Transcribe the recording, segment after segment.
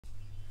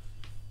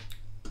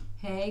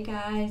Hey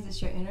guys, it's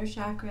your inner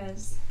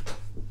chakras.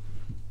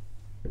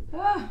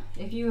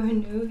 If you are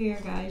new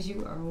here, guys,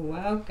 you are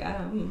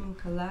welcome.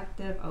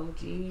 Collective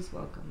OGs,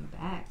 welcome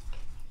back.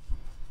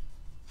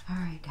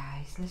 Alright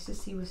guys, let's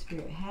just see what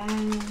Spirit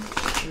has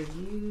for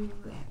you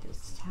at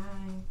this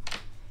time.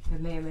 It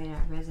may or may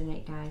not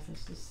resonate, guys.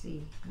 Let's just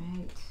see,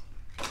 right?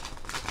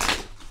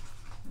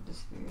 What does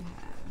Spirit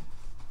have?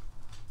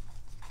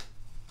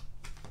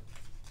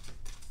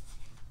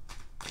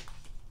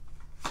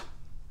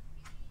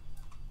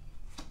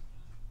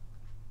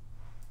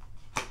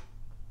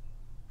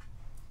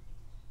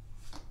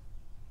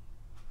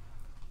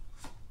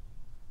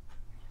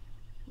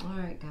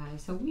 Alright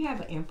guys, so we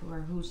have an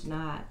Emperor who's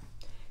not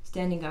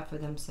standing up for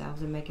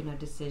themselves and making a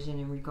decision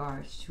in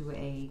regards to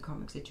a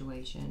karmic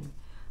situation.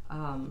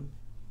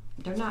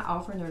 They're not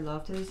offering their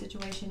love to the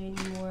situation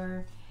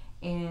anymore,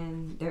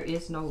 and there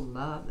is no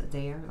love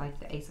there. Like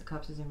the Ace of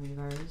Cups is in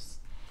reverse.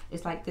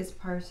 It's like this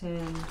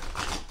person,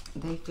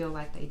 they feel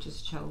like they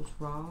just chose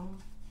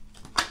wrong.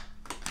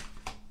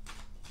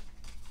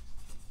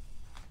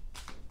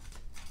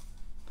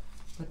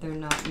 But they're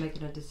not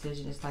making a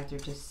decision. It's like they're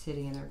just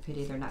sitting in their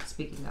pity. They're not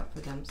speaking up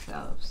for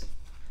themselves.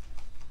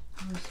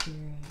 Holy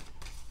Spirit,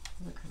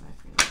 what can I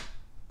feel?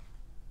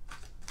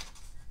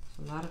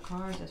 A lot of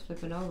cards that's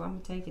flipping over. I'm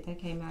gonna take it. That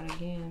came out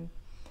again.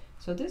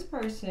 So this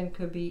person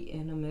could be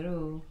in the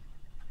middle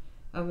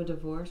of a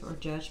divorce or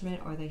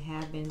judgment, or they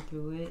have been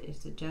through it.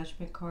 It's the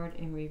Judgment card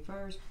in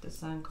reverse with the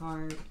Sun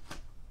card.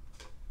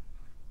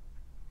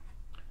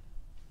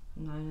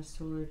 Nine of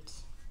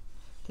Swords.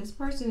 This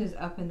person is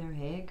up in their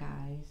head,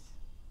 guys.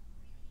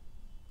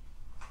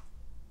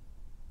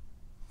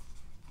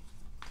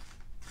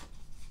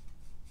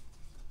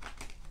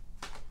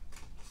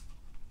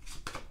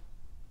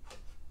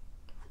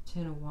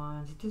 Ten of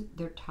Wands.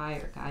 They're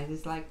tired, guys.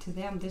 It's like to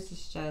them, this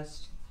is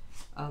just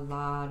a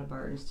lot of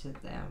burdens to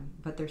them.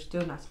 But they're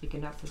still not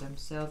speaking up for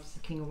themselves. The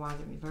King of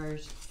Wands in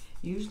reverse.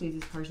 Usually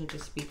this person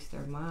just speaks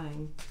their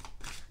mind.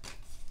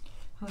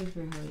 Holy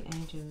Spirit, Holy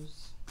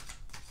Angels.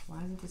 Why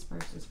isn't this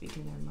person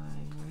speaking their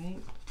mind, right?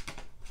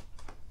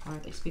 Why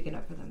aren't they speaking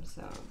up for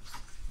themselves?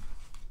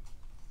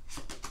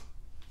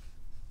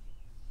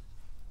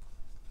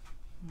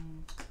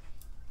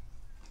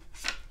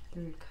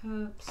 Three of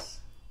Cups.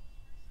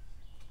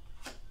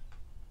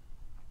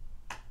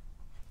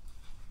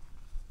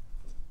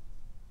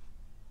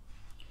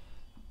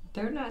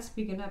 They're not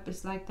speaking up.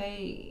 It's like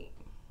they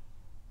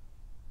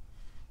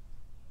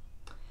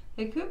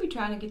could be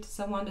trying to get to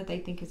someone that they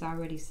think is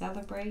already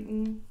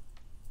celebrating.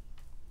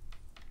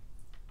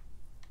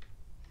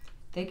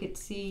 They could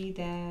see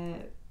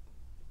that,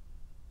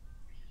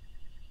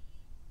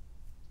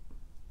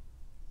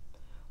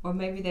 or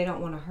maybe they don't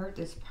want to hurt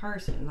this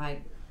person.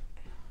 Like,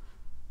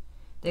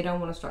 they don't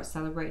want to start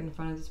celebrating in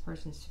front of this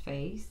person's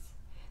face.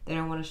 They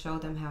don't want to show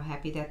them how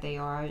happy that they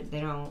are.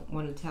 They don't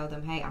want to tell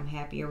them, hey, I'm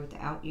happier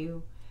without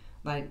you.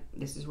 Like,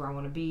 this is where I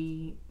want to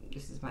be.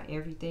 This is my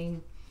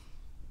everything.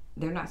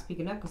 They're not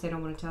speaking up because they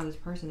don't want to tell this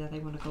person that they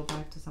want to go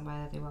back to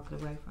somebody that they walked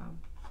away from.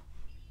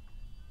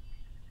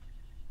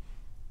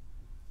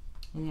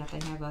 And yet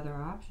they have other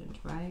options,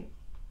 right?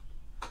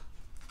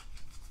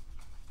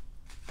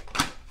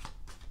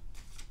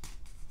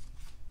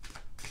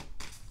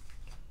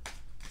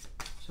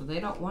 So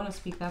they don't want to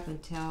speak up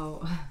and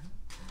tell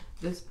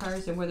this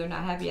person where they're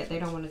not happy yet. They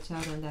don't want to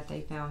tell them that they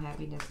found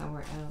happiness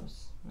somewhere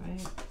else,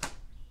 right?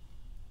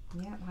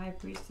 Yep, High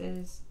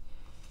Priestess.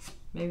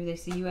 Maybe they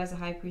see you as a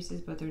High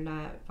Priestess, but they're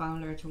not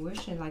following their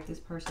intuition. Like, this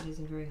person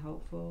isn't very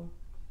hopeful.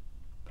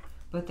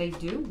 But they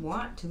do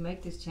want to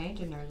make this change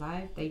in their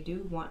life. They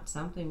do want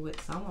something with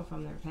someone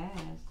from their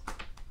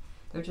past.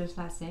 They're just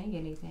not saying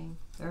anything.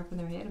 They're up in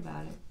their head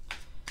about it.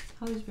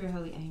 Holy Spirit,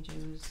 Holy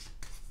Angels.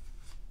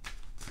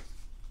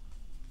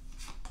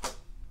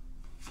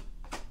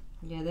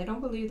 Yeah, they don't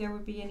believe there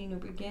would be any new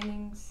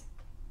beginnings.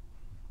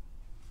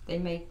 They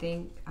may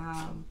think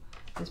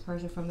this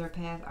person from their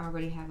past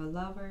already have a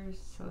lover.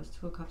 So it's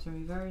Two of Cups in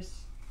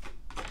reverse.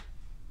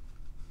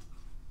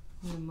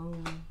 And the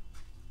Moon.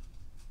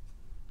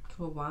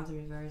 Two of Wands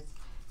in reverse.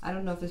 I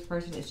don't know if this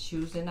person is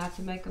choosing not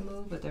to make a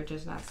move, but they're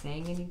just not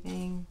saying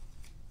anything.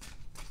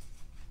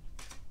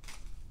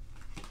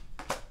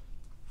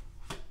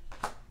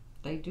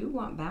 They do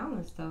want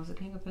balance, though. So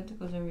King of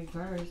Pentacles in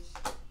reverse.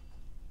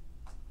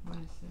 What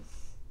is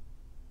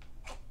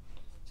this?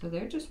 So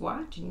they're just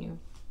watching you.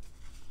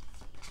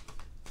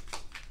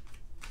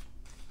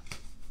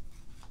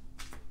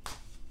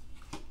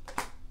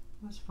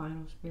 What's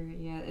Final Spirit?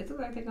 Yeah, it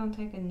looks like they're going to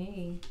take a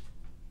knee.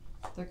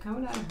 They're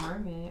coming out of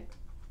Hermit.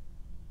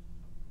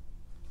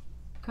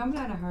 Coming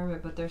out of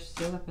Hermit, but they're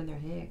still up in their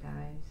head,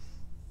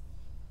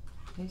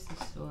 guys. Ace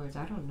of Swords.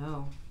 I don't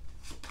know.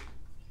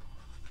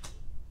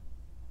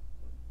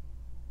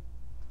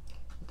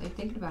 But they're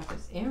thinking about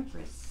this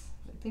Empress.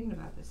 They're thinking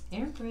about this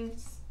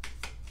Empress.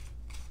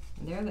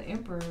 And they're the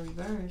Emperor in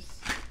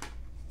reverse.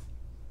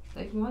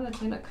 They want a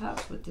Ten of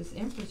Cups with this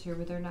Empress here,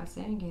 but they're not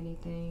saying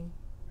anything.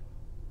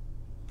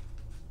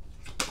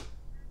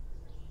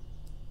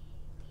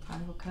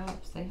 Five of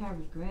Cups. They have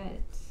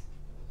regrets.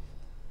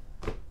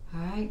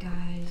 Alright,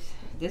 guys.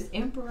 This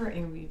Emperor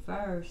in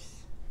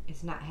reverse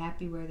is not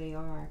happy where they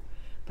are,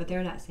 but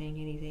they're not saying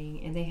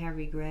anything, and they have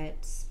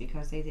regrets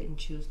because they didn't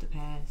choose the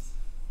path.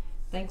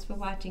 Thanks for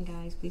watching,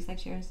 guys. Please like,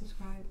 share, and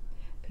subscribe.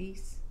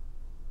 Peace.